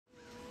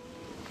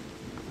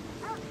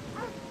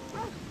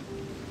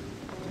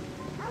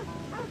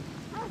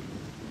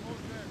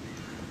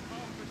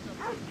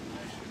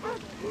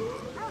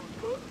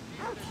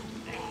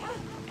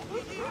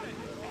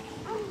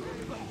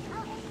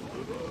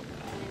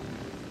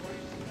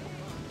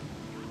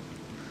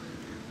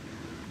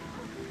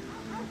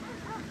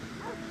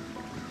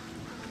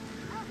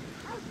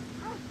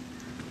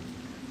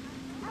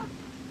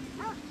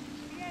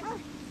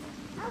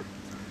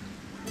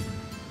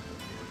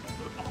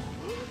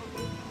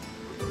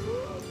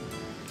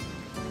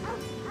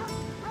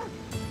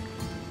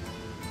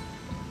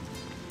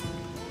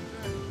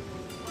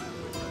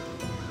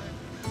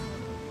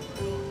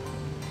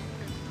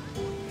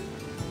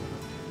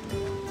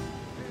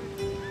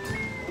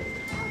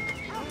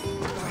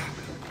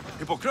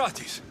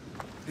Hippocrates!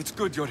 It's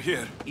good you're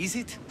here. Is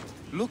it?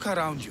 Look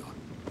around you.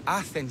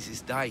 Athens is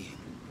dying.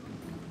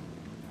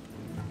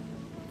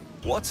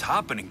 What's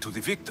happening to the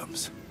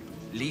victims?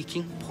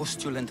 Leaking,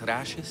 postulant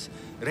rashes,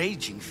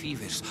 raging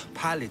fevers,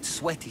 pallid,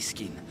 sweaty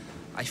skin.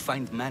 I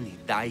find many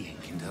dying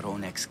in their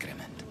own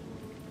excrement.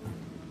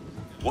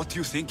 What do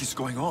you think is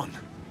going on?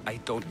 I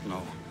don't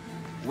know.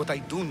 What I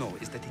do know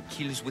is that it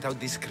kills without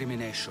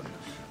discrimination.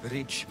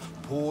 Rich,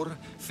 poor,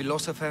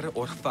 philosopher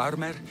or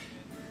farmer,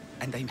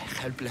 and I'm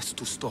helpless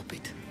to stop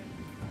it.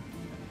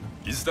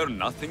 Is there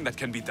nothing that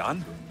can be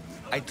done?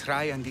 I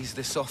try and ease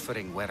the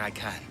suffering where I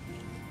can.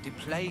 The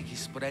plague is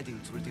spreading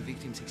through the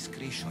victims'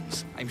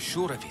 excretions. I'm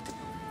sure of it.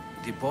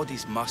 The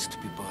bodies must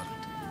be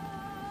burned.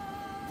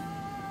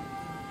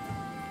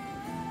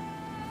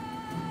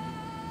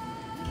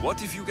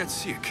 What if you get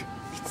sick?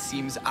 It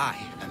seems I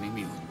am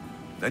immune.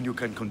 Then you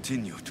can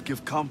continue to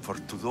give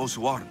comfort to those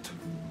who aren't.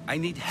 I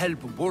need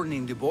help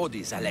burning the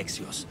bodies,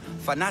 Alexios.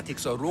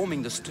 Fanatics are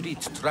roaming the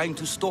streets trying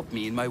to stop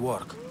me in my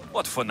work.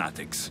 What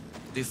fanatics?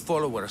 The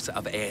followers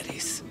of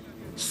Ares.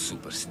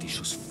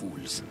 Superstitious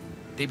fools.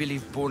 They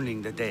believe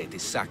burning the dead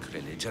is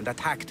sacrilege and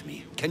attacked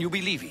me. Can you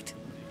believe it?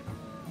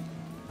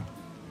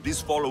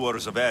 These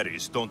followers of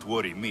Ares don't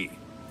worry me.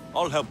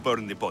 I'll help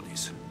burn the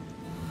bodies.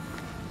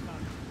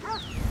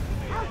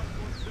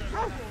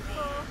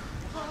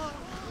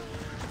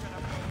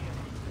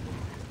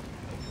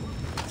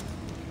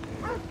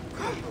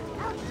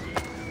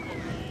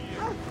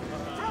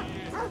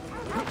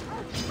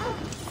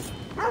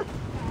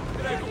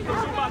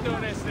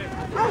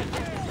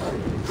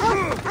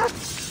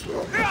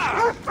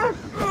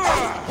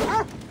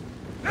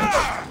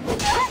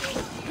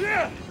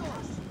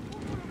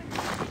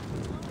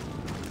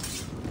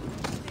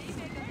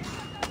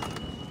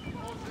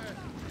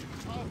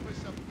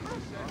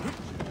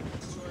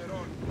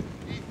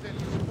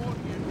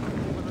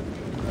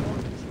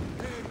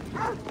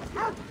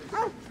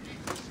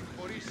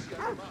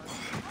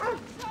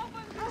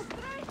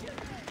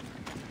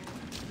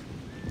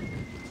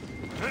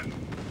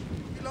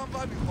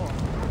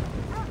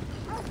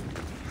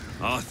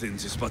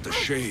 Athens is but a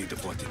shade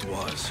of what it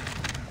was.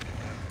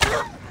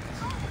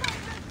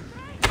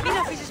 Μην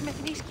αφήσεις με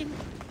την ίσκη.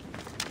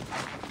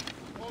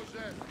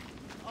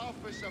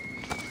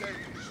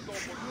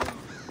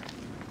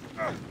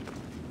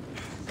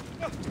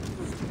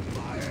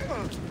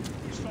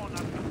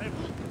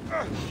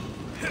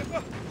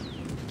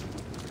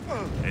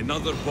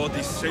 Another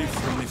body safe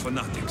from the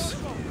fanatics.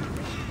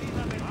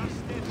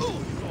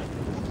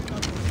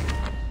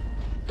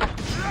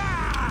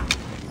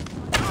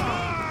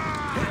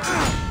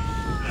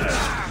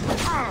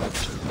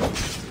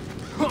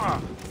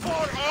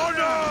 For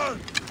honor!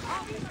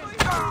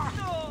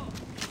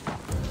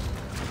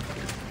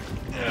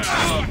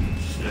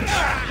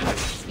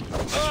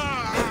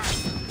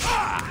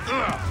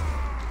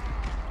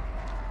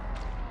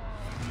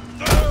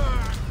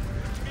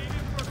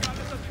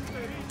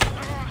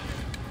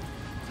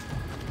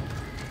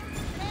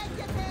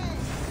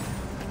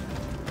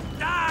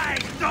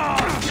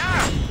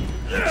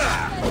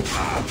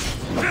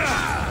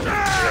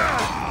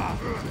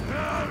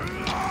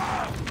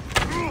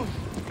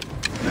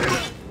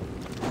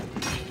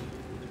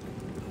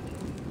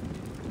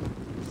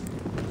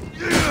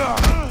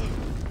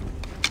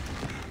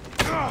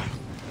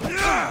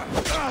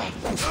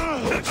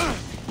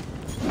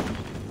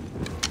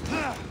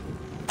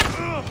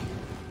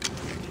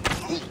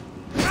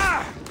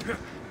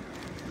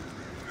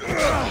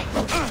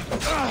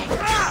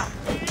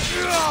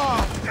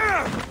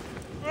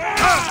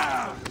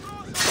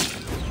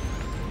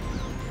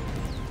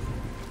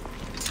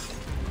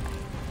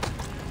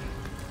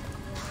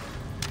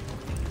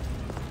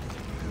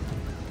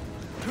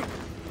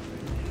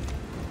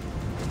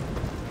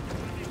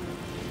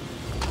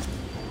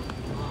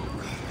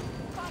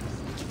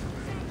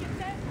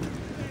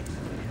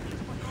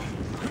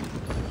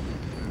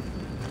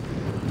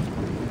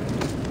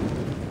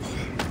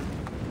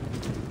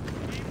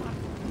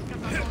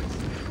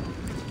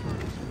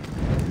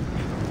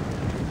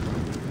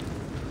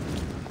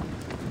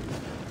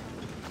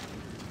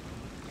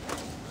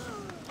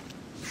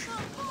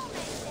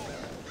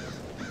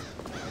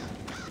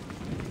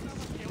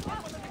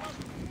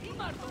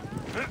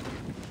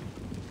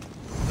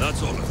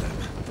 That's all of them.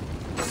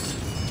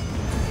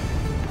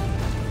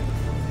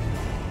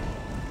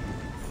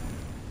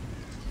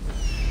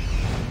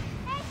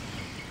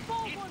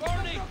 It's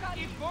burning!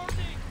 It's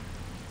burning!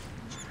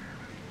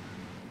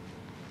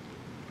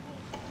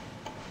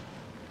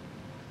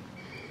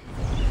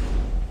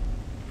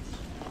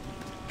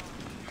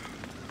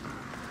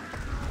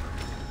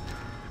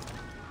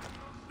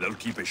 They'll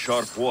keep a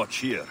sharp watch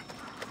here.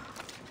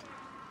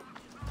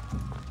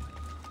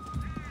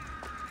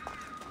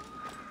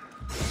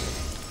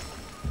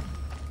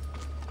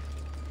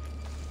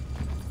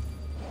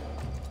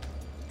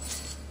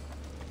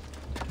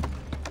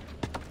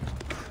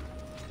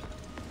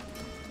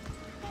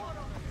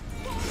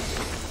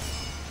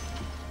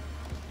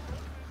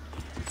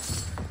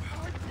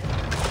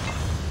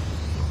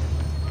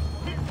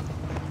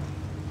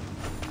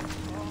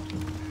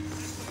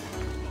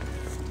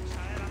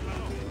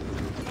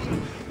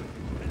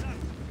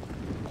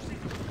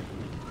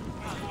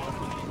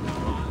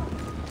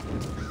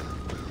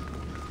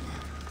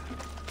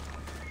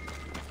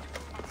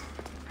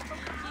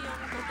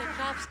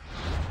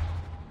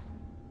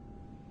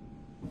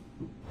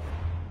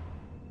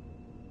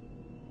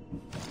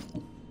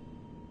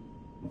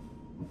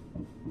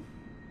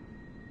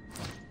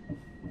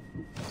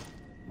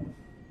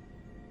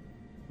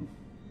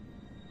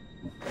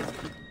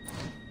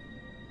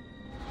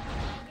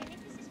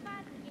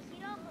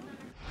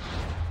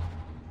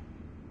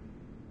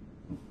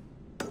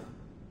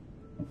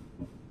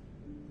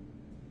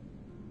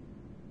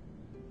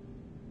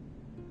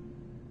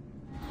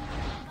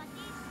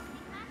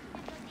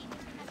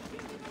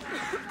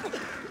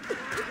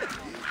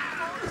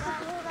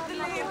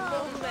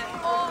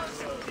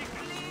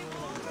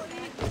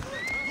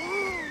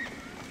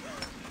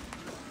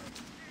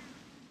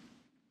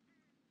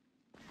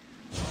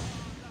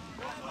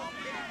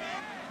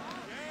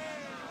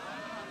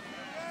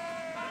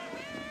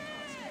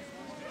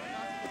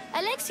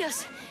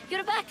 Alexios,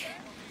 you're back.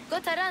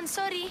 Gotta run,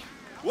 sorry.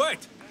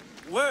 Wait!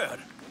 Where?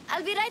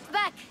 I'll be right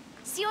back.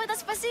 See you at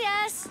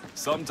Aspasias.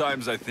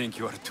 Sometimes I think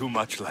you are too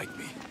much like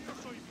me.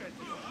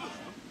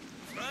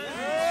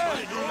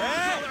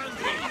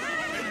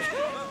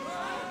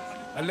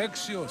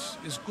 Alexios,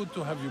 it's good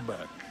to have you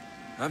back.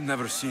 I've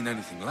never seen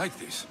anything like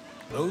this.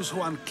 Those who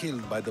aren't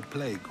killed by the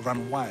plague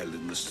run wild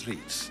in the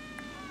streets.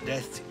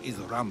 Death is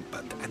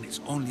rampant, and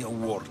it's only a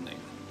warning.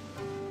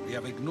 We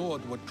have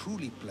ignored what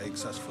truly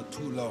plagues us for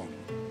too long.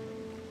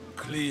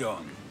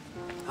 Cleon.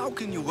 How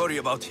can you worry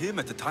about him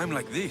at a time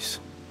like this?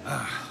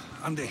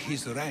 Under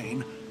his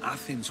reign,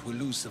 Athens will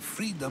lose the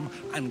freedom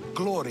and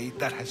glory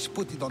that has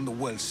put it on the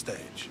world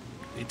stage.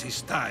 It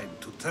is time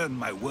to turn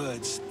my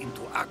words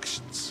into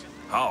actions.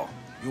 How?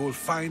 You will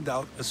find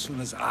out as soon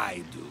as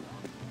I do.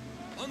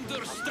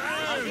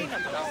 Understand!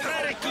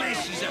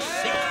 Pericles is a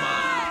sick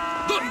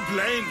man! Don't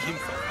blame him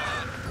for that!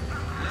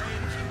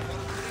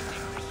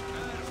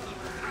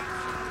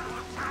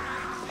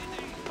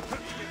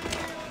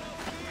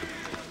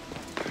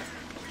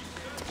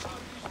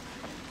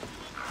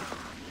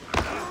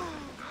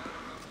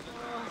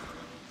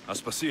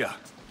 Aspasia.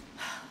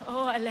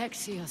 Oh,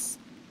 Alexios.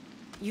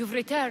 You've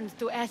returned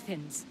to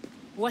Athens.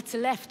 What's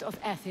left of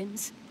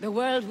Athens, the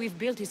world we've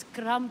built is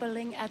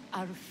crumbling at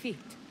our feet.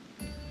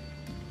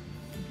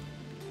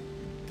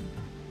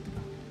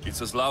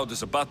 It's as loud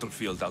as a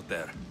battlefield out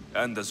there,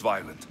 and as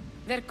violent.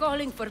 They're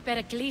calling for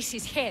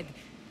Pericles' head,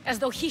 as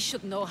though he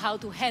should know how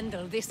to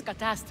handle this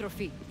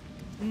catastrophe.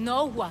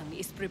 No one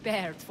is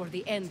prepared for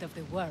the end of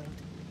the world.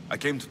 I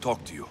came to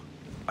talk to you.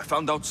 I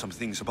found out some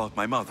things about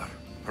my mother.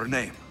 Her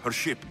name, her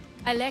ship.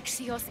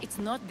 Alexios, it's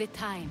not the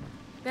time.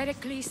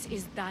 Pericles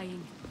is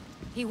dying.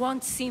 He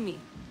won't see me.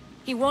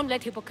 He won't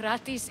let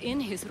Hippocrates in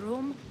his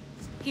room.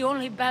 He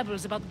only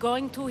babbles about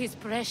going to his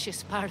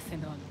precious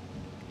Parthenon.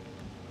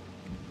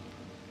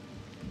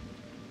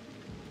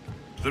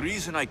 The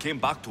reason I came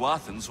back to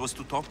Athens was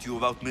to talk to you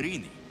about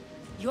Myrine.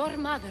 Your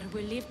mother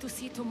will live to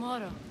see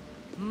tomorrow.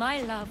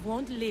 My love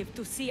won't live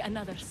to see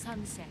another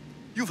sunset.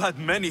 You've had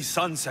many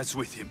sunsets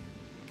with him.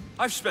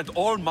 I've spent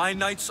all my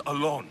nights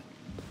alone.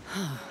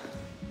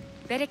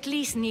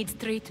 Pericles needs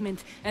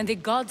treatment, and the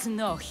gods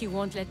know he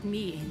won't let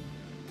me in.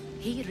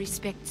 He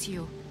respects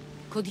you.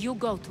 Could you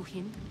go to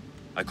him?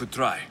 I could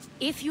try.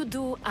 If you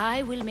do,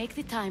 I will make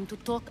the time to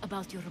talk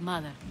about your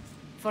mother.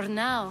 For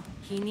now,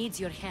 he needs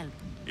your help.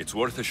 It's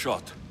worth a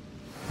shot.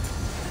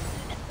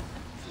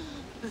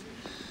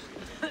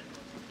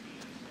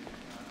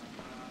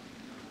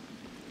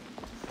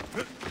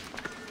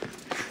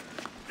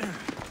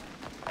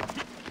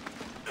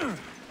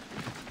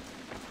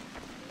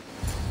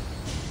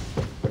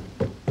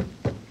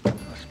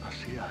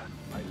 Aspasia,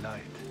 my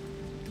light.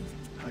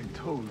 I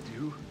told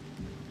you.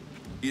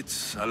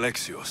 It's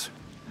Alexios.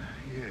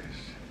 Yes.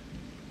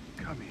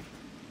 Come in.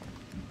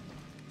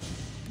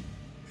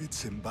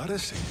 It's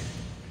embarrassing.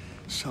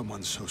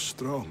 Someone so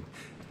strong,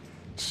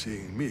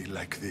 seeing me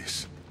like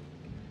this.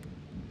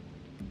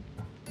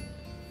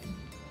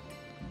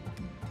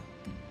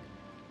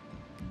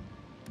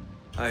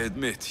 I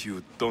admit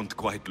you don't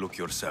quite look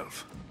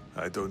yourself.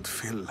 I don't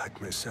feel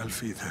like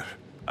myself either.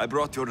 I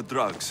brought your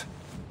drugs.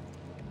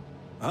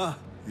 Ah,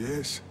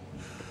 yes.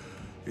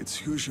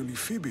 It's usually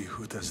Phoebe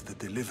who does the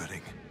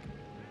delivering.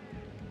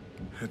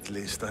 At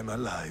least I'm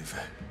alive.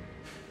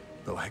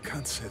 Though I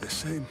can't say the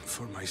same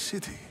for my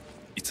city.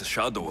 It's a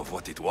shadow of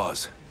what it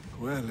was.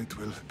 Well, it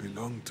will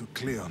belong to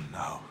Cleon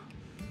now.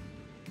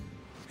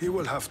 He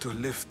will have to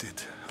lift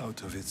it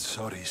out of its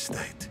sorry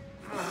state.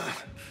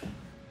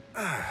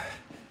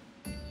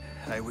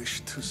 I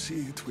wish to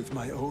see it with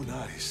my own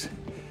eyes.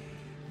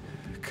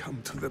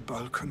 Come to the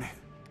balcony.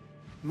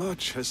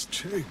 Much has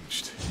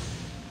changed.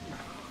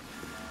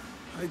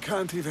 I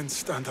can't even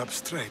stand up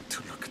straight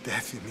to look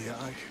death in the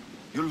eye.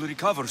 You'll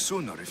recover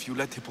sooner if you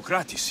let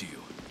Hippocrates see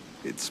you.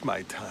 It's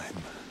my time.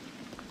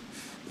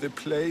 The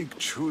plague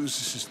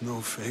chooses no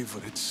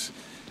favorites.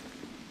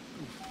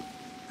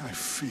 I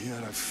fear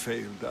I've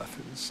failed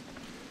Athens.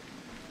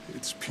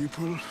 Its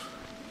people...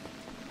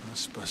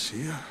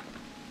 Aspasia?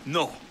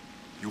 No,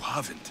 you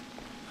haven't.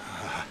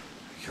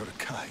 You're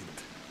kind,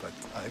 but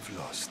I've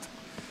lost.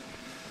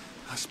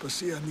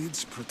 Aspasia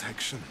needs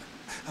protection,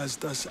 as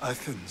does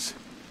Athens.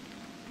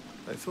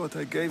 I thought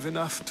I gave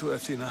enough to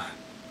Athena,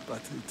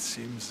 but it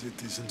seems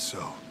it isn't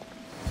so.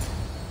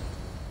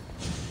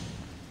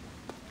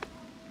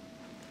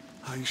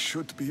 I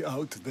should be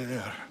out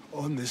there,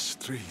 on the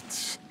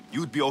streets.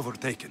 You'd be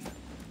overtaken.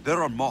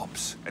 There are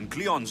mobs, and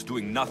Cleon's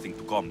doing nothing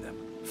to calm them.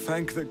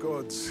 Thank the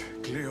gods,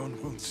 Cleon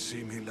won't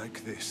see me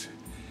like this.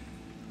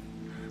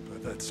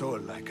 But that's all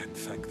I can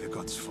thank the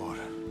gods for.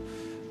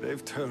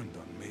 They've turned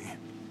on me.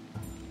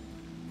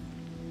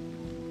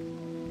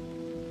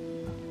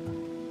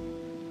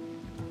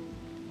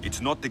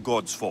 It's not the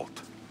gods'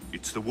 fault.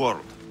 It's the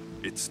world.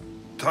 It's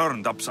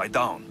turned upside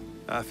down.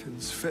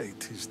 Athens'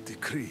 fate is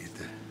decreed.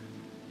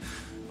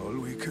 All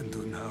we can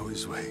do now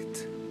is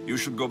wait. You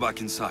should go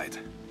back inside.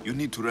 You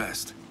need to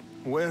rest.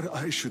 Where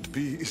I should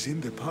be is in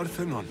the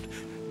Parthenon,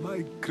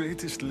 my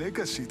greatest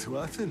legacy to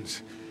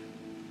Athens.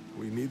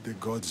 We need the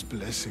gods'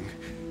 blessing.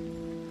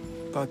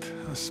 But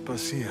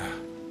Aspasia...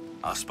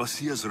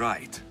 Aspasia's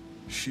right.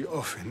 She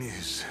often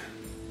is.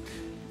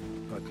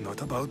 But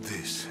not about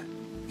this.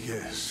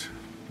 Yes.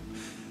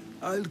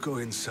 I'll go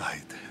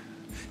inside.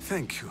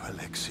 Thank you,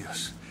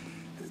 Alexios.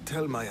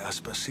 Tell my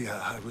Aspasia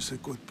I was a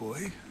good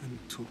boy and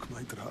took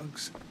my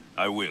drugs.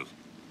 I will.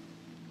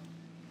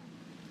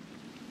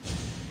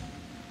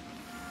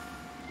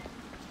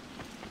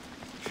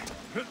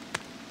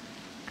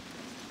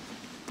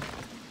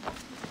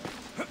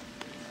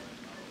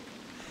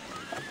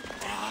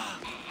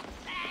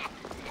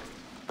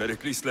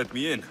 Pericles let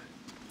me in.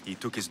 He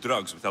took his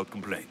drugs without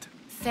complaint.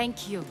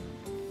 Thank you.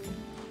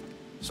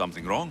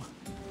 Something wrong?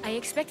 I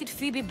expected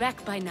Phoebe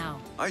back by now.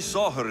 I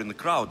saw her in the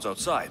crowds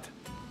outside.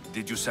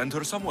 Did you send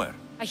her somewhere?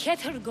 I had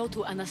her go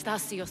to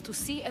Anastasios to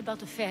see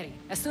about a ferry.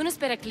 As soon as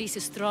Pericles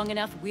is strong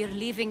enough, we're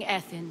leaving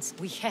Athens.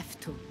 We have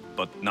to.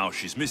 But now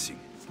she's missing.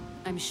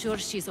 I'm sure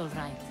she's all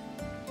right.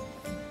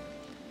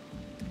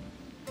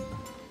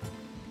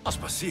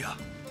 Aspasia,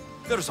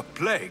 there's a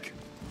plague.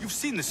 You've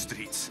seen the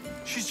streets.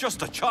 She's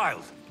just a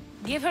child.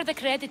 Give her the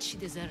credit she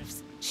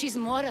deserves. She's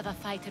more of a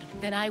fighter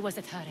than I was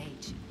at her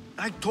age.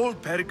 I told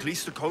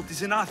Pericles the cult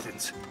is in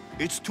Athens.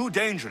 It's too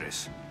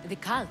dangerous. The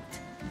cult?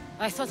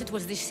 I thought it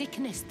was the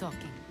sickness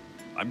talking.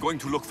 I'm going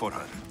to look for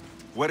her.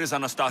 Where is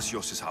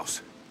Anastasios'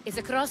 house? It's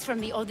across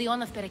from the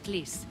Odeon of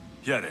Pericles.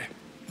 Here.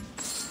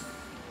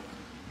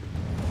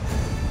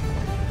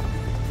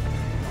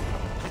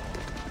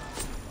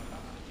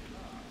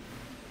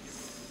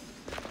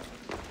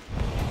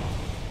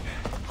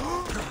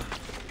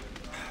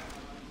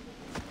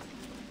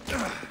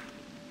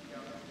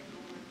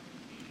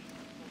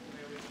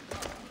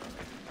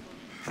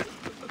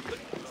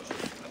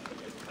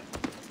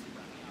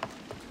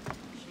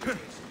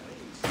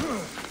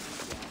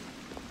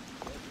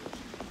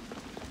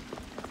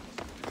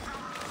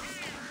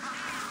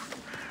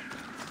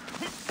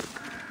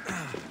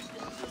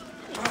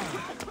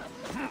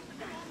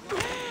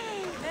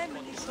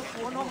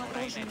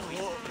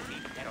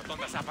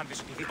 Ερωτώντας άπαντες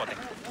οτιδήποτε.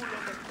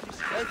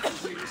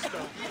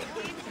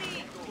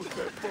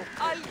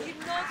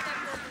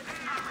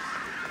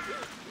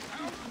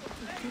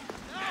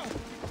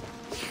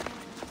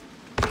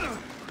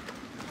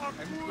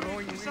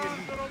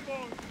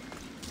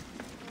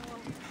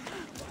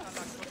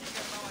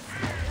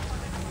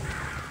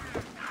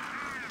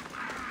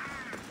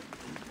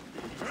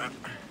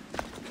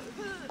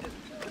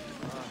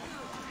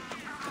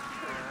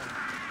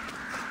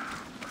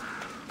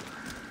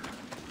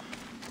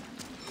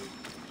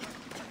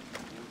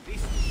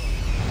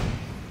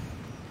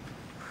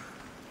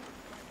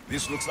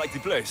 This looks like the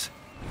place.